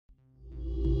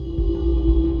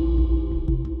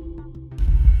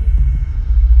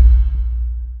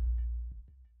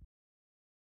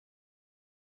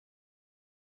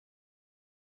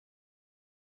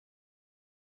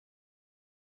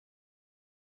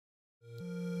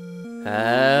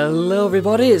Hello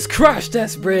everybody, it's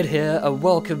CrashTestBrit here, and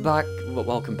welcome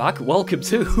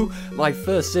to my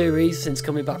first series since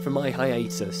coming back from my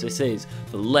hiatus. This is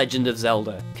The Legend of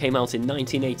Zelda. Came out in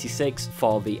 1986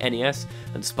 for the NES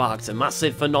and sparked a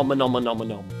massive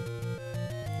phenomenon.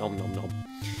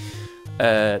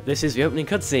 This is the opening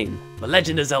cutscene, The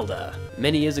Legend of Zelda.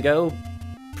 Many years ago,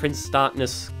 Prince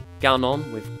Darkness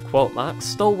Ganon, with quote marks,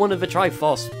 stole one of the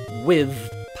Triforce with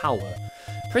power.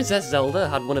 Princess Zelda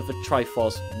had one of the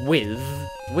Triforce with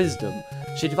wisdom.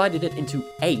 She divided it into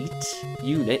 8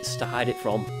 units to hide it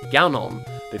from Ganon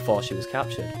before she was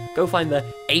captured. Go find the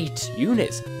 8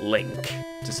 units link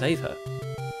to save her.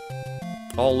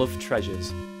 All of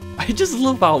treasures. I just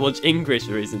love how much English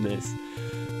there is in this.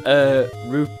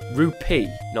 Rupee,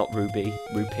 not ruby,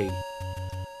 rupee.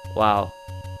 Wow.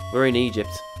 We're in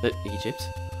Egypt. Egypt?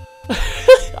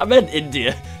 I meant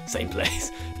India. Same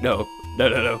place. No,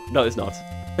 it's not.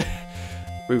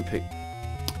 Rupee.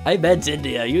 I meant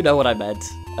India, you know what I meant.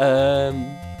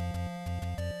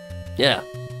 Yeah.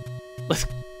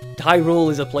 Hyrule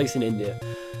is a place in India.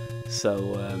 So,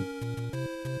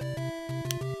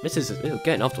 this is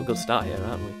getting off to a good start here,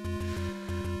 aren't we?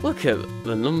 Look at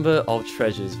the number of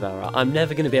treasures there are. I'm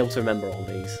never going to be able to remember all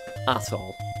these. At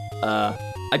all.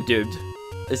 I'm doomed.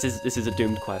 This is a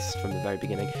doomed quest from the very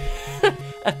beginning.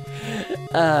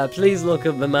 Please look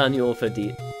up the manual for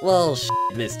Well,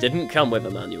 this didn't come with a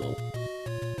manual.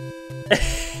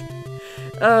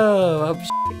 Oh,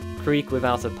 creek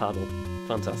without a paddle.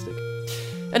 Fantastic.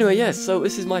 Anyway, yes, so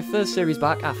this is my first series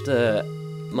back after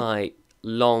my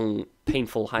long,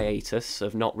 painful hiatus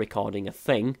of not recording a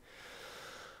thing.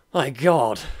 My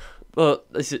God.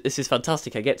 But this is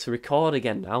fantastic. I get to record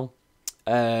again now.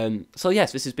 So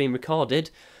yes, this is being recorded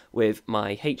with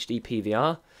my HD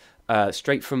PVR.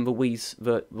 Straight from the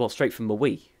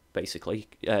Wii, basically,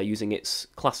 using its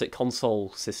classic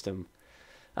console system.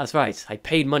 That's right, I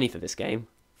paid money for this game,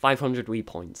 500 Wii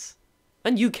points.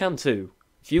 And you can too.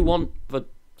 If you want the...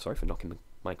 Sorry for knocking the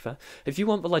mic there. If you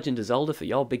want The Legend of Zelda for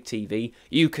your big TV,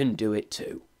 you can do it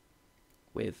too.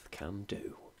 With Can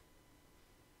Do.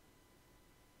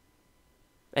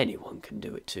 Anyone can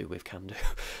do it too with Can Do.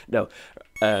 No,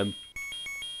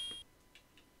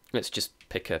 let's just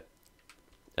pick a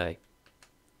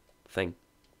thing.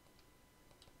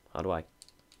 How do I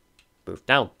move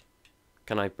down?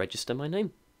 Can I register my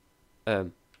name?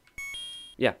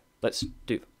 Yeah, let's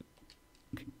do.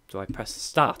 Do I press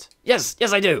start? Yes,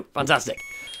 I do. Fantastic.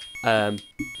 Right,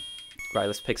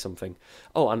 let's pick something.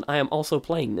 Oh, and I am also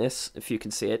playing this, if you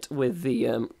can see it, with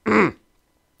the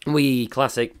Wii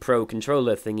Classic Pro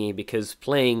controller thingy, because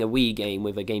playing a Wii game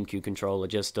with a GameCube controller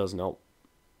just does not.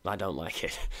 I don't like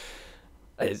it.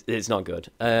 It's not good,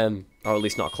 or at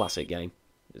least not a classic game.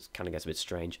 It kind of gets a bit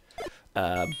strange.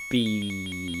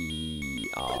 B-R-I-T.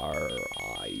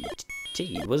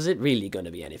 Was it really going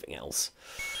to be anything else?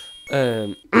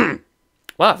 Well,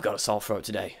 I've got a sore throat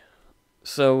today.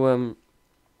 So,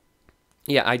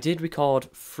 yeah, I did record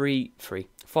four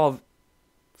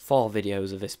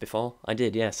videos of this before. I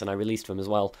did, yes, and I released them as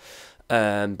well.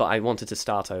 But I wanted to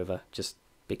start over, just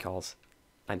because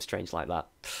I'm strange like that.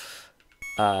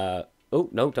 Oh,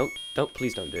 no, don't,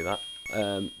 please don't do that.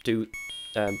 Do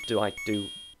I do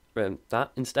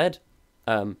that instead?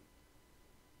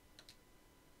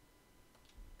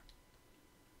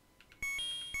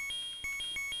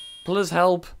 Please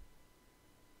help.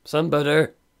 Somebody.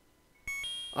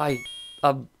 What?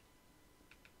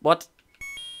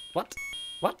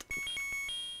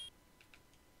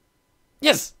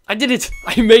 Yes, I did it!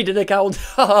 I made an account!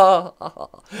 I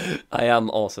am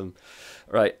awesome.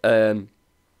 Right,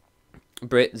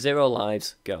 Brit, 0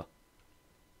 lives, go.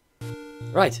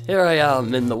 Right, here I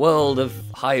am in the world of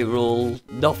Hyrule.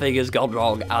 Nothing has gone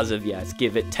wrong as of yet.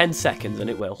 Give it 10 seconds and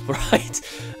it will. Right.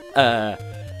 I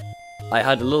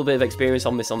had a little bit of experience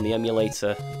on this on the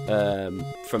emulator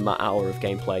from that hour of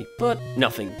gameplay, but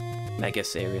nothing mega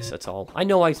serious at all. I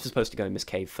know I was supposed to go in this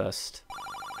cave first.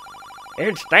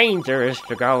 It's dangerous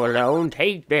to go alone.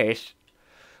 Take this.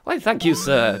 Why, thank you,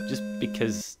 sir. Just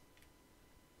because...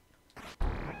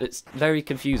 It's very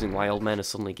confusing why old men are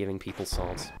suddenly giving people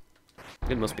swords.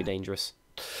 It must be dangerous.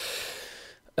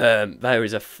 There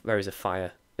is a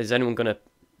fire. Is anyone gonna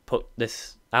put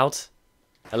this out?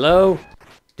 Hello?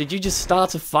 Did you just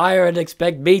start a fire and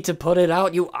expect me to put it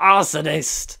out, you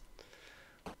arsonist?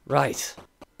 Right.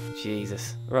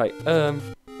 Jesus. Right.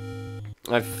 I've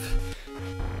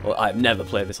never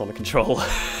played this on a controller.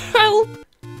 Help!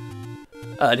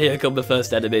 And here come the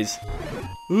first enemies.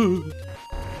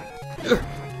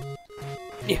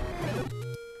 Yeah.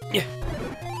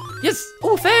 Yes!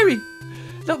 Oh, a fairy!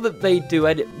 Not that they do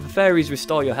any... Fairies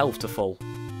restore your health to full.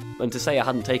 And to say I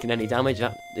hadn't taken any damage,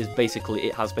 that is basically,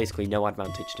 it has basically no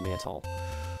advantage to me at all.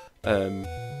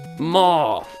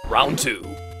 More! Round 2.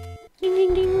 Ding,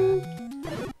 ding, ding.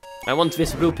 I want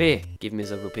this rupee. Give me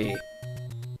the rupee.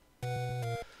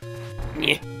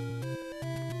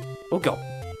 Oh, go.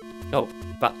 Oh,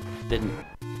 that didn't.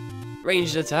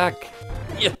 Ranged attack.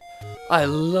 Yeah. I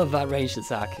love that ranged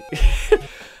attack.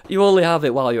 You only have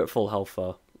it while you're at full health,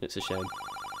 though. It's a shame.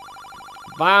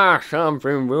 Bah,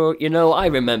 something rude. You know, I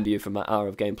remember you from that hour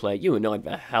of gameplay. You annoyed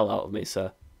the hell out of me,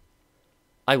 sir.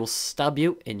 I will stab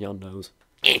you in your nose.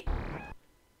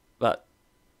 But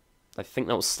I think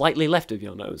that was slightly left of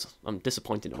your nose. I'm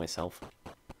disappointed in myself.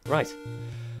 Right.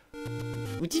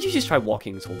 Did you just try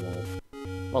walking into a wall?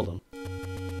 Well done.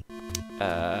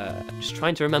 Just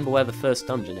trying to remember where the first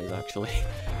dungeon is, actually.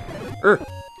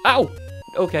 Ow!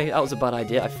 Okay, that was a bad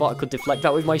idea. I thought I could deflect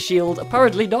that with my shield.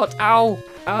 Apparently not. Ow!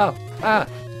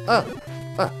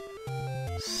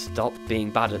 Stop being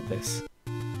bad at this.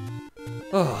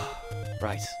 Oh,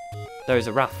 right. There is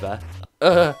a raft there.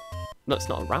 No, it's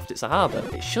not a raft, it's a harbour.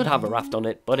 It should have a raft on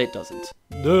it, but it doesn't.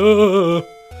 No!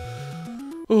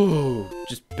 Oh,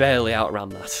 just barely outran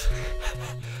that.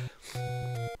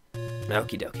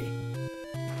 Okie dokie.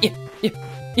 Yeah.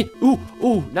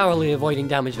 Ooh, narrowly avoiding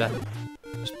damage there.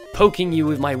 Just poking you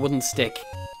with my wooden stick.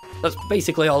 That's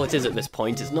basically all it is at this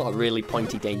point. It's not a really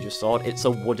pointy, dangerous sword. It's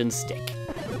a wooden stick.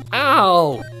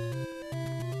 Ow!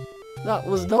 That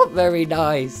was not very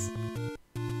nice.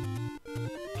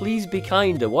 Please be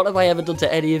kinder. What have I ever done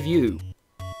to any of you?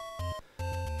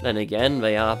 Then again,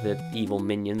 they are the evil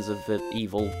minions of the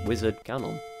evil wizard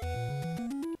Ganon.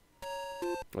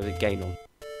 Or is it Ganon?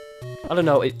 I don't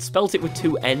know. It spelt it with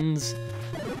 2 N's,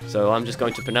 so I'm just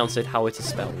going to pronounce it how it is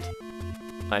spelled.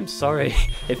 I'm sorry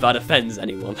if that offends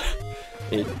anyone,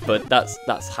 but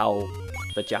that's how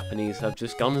the Japanese have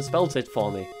just gone and spelt it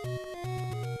for me.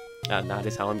 And that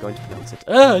is how I'm going to pronounce it.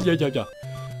 Yeah.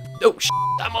 Oh,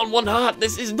 I'm on 1 heart.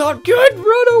 This is not good.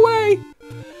 Run away.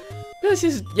 This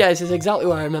is exactly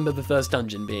where I remember the first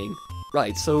dungeon being.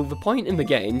 Right, so the point in the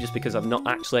game, just because I've not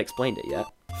actually explained it yet,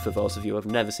 for those of you who have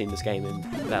never seen this game in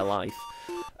their life,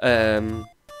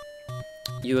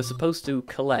 you are supposed to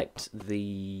collect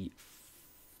the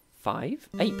 8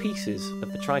 pieces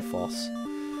of the Triforce.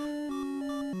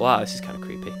 Wow, this is kind of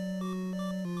creepy.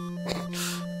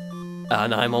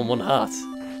 And I'm on 1 heart.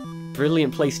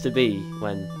 Brilliant place to be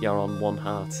when you're on 1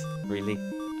 heart, really.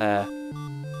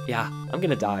 Yeah, I'm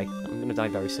gonna die. I'm gonna die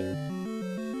very soon.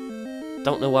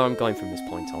 Don't know where I'm going from this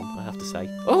point on, I have to say.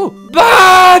 Oh,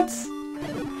 bats!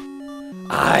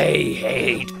 I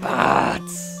hate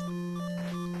bats!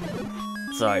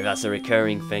 Sorry, that's a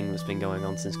recurring thing that's been going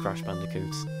on since Crash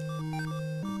Bandicoots.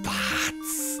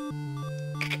 Bats!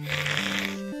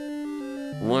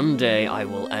 One day I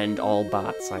will end all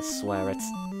bats, I swear it.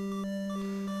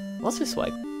 What's this way?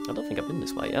 I don't think I've been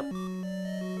this way yet.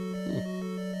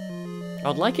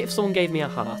 I'd like it if someone gave me a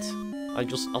heart. I'll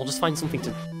just find something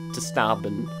to stab,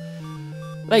 and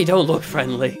they don't look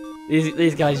friendly.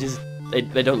 These guys just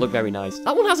they don't look very nice.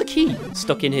 That one has a key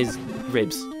stuck in his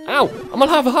ribs. Ow! I'm gonna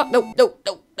have a heart. No.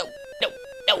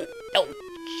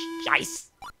 Nice.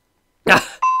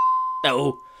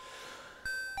 No.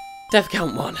 Death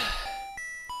count 1.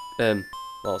 Well,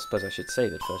 I suppose I should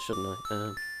save it first, shouldn't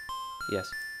I? Yes.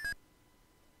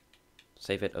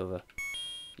 Save it over.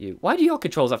 You. Why do your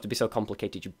controls have to be so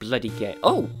complicated, you bloody game?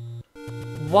 Oh!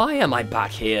 Why am I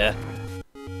back here?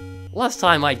 Last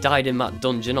time I died in that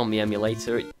dungeon on the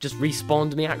emulator, it just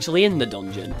respawned me actually in the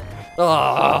dungeon.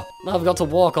 Ah! Now I've got to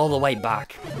walk all the way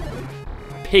back.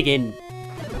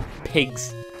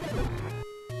 Pigs.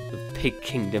 The Pig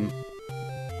Kingdom.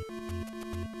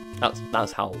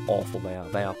 That's how awful they are.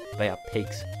 They are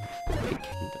pigs. The Pig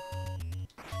Kingdom.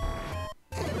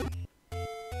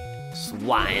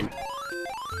 Swine.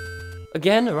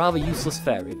 Again, a rather useless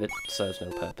fairy that serves no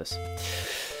purpose.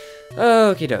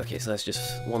 Okie dokie, so let's just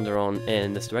wander on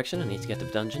in this direction. I need to get to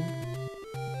the dungeon.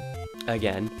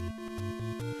 Again.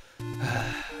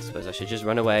 I suppose I should just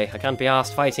run away. I can't be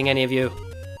arsed fighting any of you.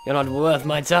 You're not worth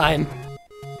my time.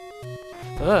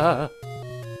 No!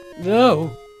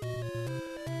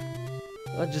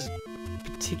 They're just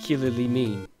particularly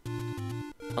mean.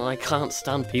 And I can't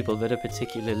stand people that are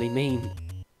particularly mean.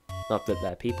 Not that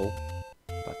they're people.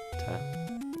 But,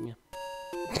 yeah.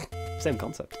 Same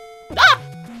concept. Ah!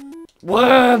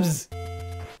 Worms!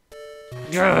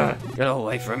 Get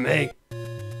away from me!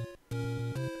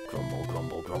 Grumble,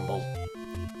 grumble, grumble.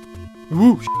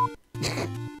 Woo!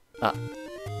 That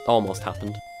almost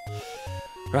happened.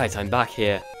 Right, I'm back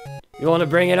here. You want to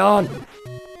bring it on?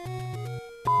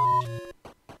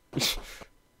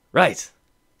 Right.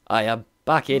 I am back.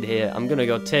 back in here. I'm gonna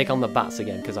go take on the bats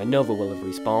again, because I know they will have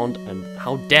respawned, and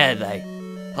how dare they?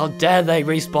 How dare they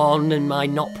respawn in my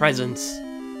not presence?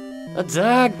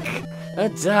 Attack!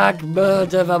 Attack!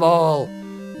 Murder them all!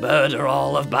 Murder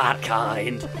all of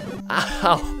batkind!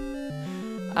 Ow!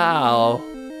 Ow!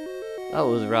 That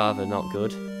was rather not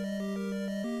good.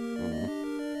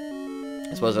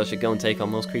 I suppose I should go and take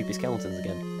on those creepy skeletons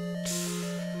again.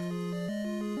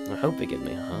 I hope they give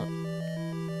me a heart.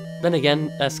 Then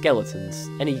again, skeletons.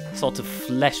 Any sort of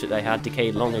flesh that they had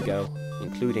decayed long ago,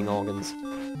 including organs.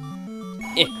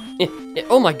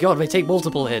 Oh my god, they take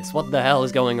multiple hits. What the hell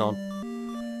is going on?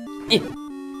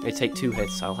 They take 2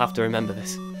 hits. I'll have to remember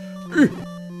this.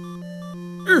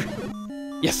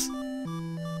 Yes.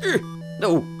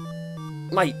 No.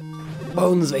 My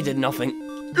bones, they did nothing.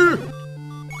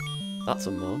 That's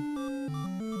a moan.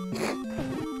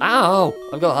 Ow!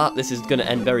 I've got that. This is going to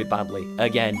end very badly.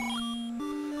 Again.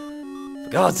 For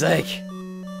God's sake.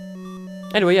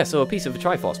 Anyway, yeah, so a piece of the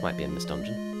Triforce might be in this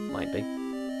dungeon. Might be.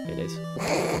 It is.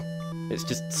 It's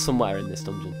just somewhere in this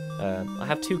dungeon. I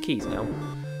have 2 keys now.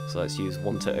 So let's use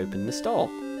one to open this door.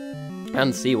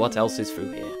 And see what else is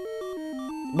through here.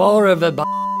 More of the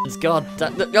b****s. God.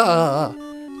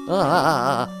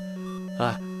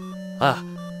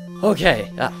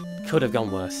 Okay, that could have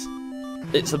gone worse.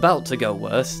 It's about to go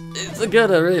worse. It's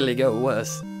gonna really go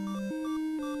worse.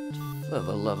 For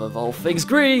the love of all things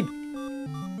green!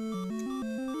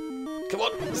 Come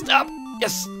on, stab!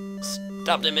 Yes!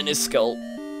 Stabbed him in his skull.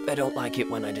 I don't like it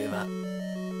when I do that.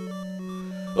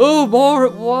 Oh, more!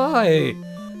 Why?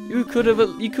 You could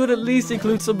at least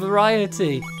include some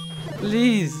variety.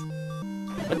 Please.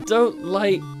 I don't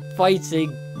like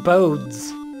fighting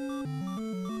bones.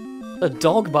 A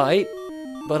dog bite?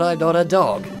 But I'm not a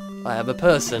dog. I am a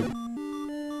person.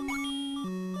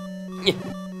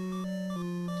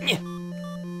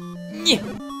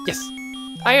 Yes.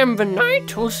 I am the knight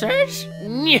who says.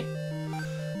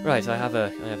 Right, I have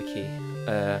a key.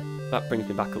 That brings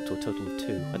me back up to a total of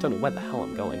 2. I don't know where the hell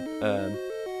I'm going.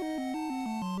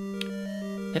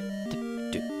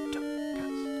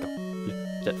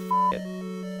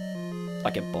 I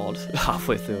get bored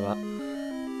halfway through that.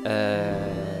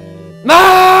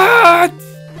 Matt!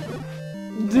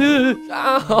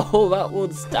 Ow, that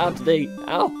one stabbed me.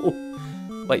 Ow.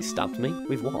 Wait, stabbed me?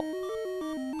 With what?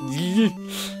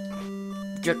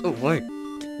 Get away.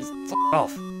 F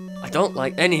off. I don't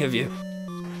like any of you.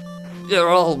 You're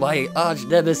all my arch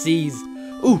nemesis.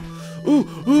 Ooh, ooh,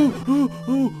 ooh, ooh,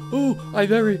 ooh, ooh. I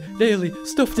very nearly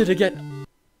stuffed it again.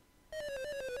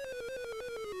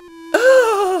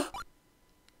 You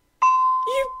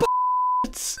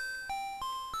b****s.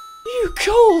 You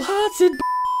cold-hearted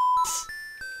b****s.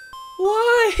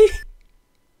 Why?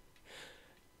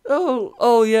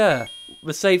 Oh yeah.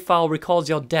 The save file records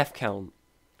your death count.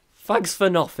 Thanks for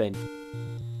nothing.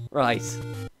 Right.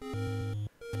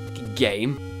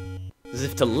 Game. As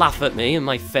if to laugh at me and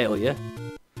my failure.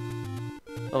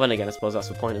 Well, then again, I suppose that's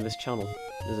the point of this channel,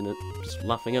 isn't it? Just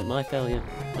laughing at my failure.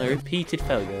 My repeated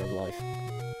failure of life.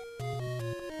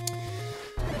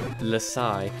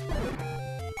 Lasai.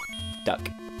 Duck.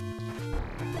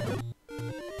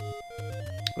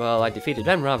 Well, I defeated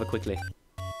them rather quickly.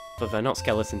 But they're not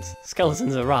skeletons.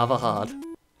 Skeletons are rather hard.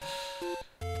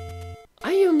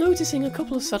 I am noticing a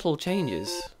couple of subtle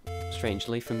changes,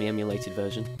 strangely, from the emulated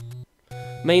version.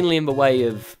 Mainly in the way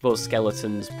of those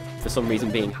skeletons, for some reason,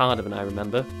 being harder than I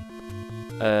remember.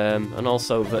 And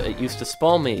also that it used to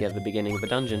spawn me at the beginning of the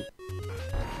dungeon.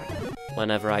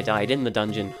 Whenever I died in the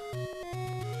dungeon.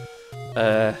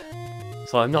 So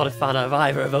I'm not a fan of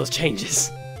either of those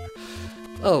changes.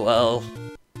 Oh well.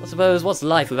 I suppose, what's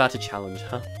life without a challenge,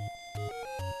 huh?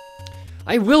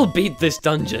 I will beat this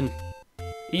dungeon!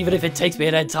 Even if it takes me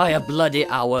an entire bloody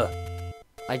hour.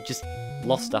 I just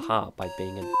lost a heart by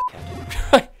being a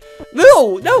dickhead.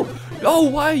 No! No! No!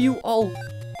 Why are you all...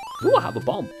 Ooh, I have a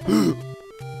bomb.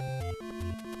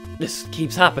 This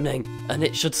keeps happening, and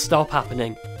it should stop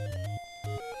happening.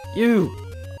 You!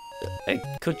 I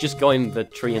could just go in the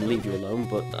tree and leave you alone,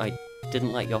 but I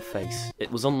didn't like your face. It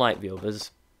was unlike the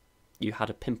others. You had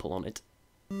a pimple on it.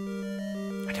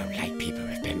 I don't like people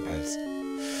with pimples.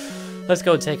 Let's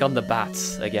go take on the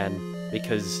bats again,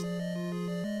 because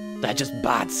they're just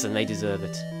bats and they deserve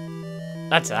it.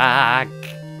 Attack!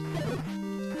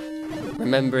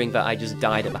 Remembering that I just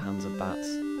died at the hands of bats.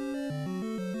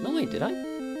 No, wait, did I?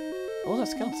 Oh,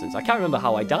 that's skeletons. I can't remember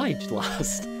how I died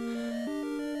last.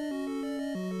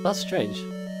 That's strange.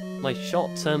 My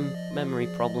short-term memory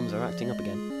problems are acting up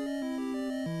again.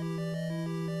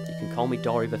 You can call me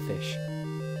Dory the Fish.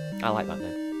 I like that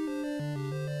name.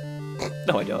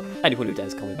 No, I don't. Anyone who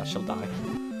dares call me that shall die.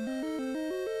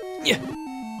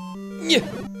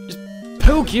 Just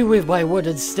poke you with my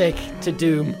wooden stick to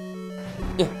doom.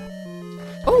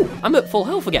 Oh, I'm at full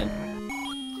health again.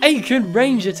 I can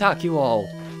range attack you all.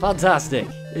 Fantastic.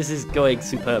 This is going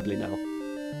superbly now.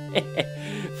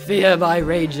 Fear my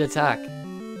range attack.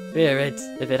 Fear it.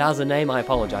 If it has a name, I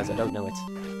apologize. I don't know it.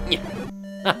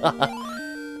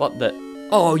 What the?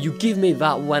 Oh, you give me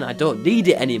that when I don't need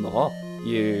it anymore.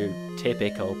 You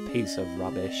typical piece of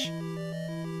rubbish.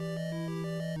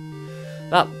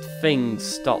 That thing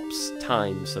stops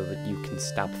time so that you can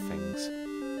stab things.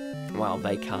 Well,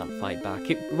 they can't fight back.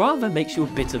 It rather makes you a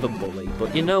bit of a bully,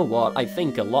 but you know what? I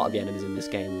think a lot of the enemies in this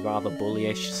game are rather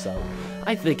bullyish, so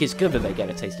I think it's good that they get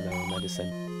a taste of their own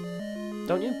medicine.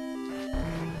 Don't you?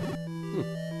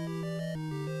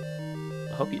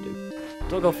 I hope you do.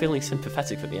 Don't go feeling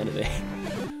sympathetic for the enemy.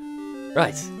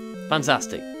 Right,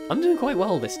 fantastic. I'm doing quite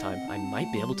well this time. I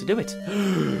might be able to do it.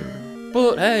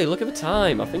 But hey, look at the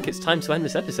time. I think it's time to end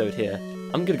this episode here.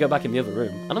 I'm going to go back in the other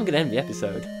room, and I'm going to end the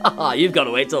episode. Haha, you've got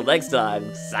to wait till next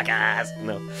time, suckers!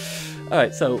 No.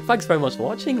 Alright, so thanks very much for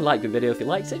watching. Like the video if you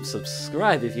liked it.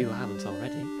 Subscribe if you haven't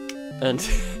already. And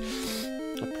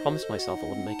I promised myself I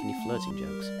wouldn't make any flirting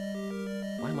jokes.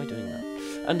 Why am I doing that?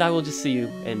 And I will just see you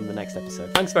in the next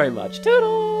episode. Thanks very much.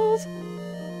 Toodles!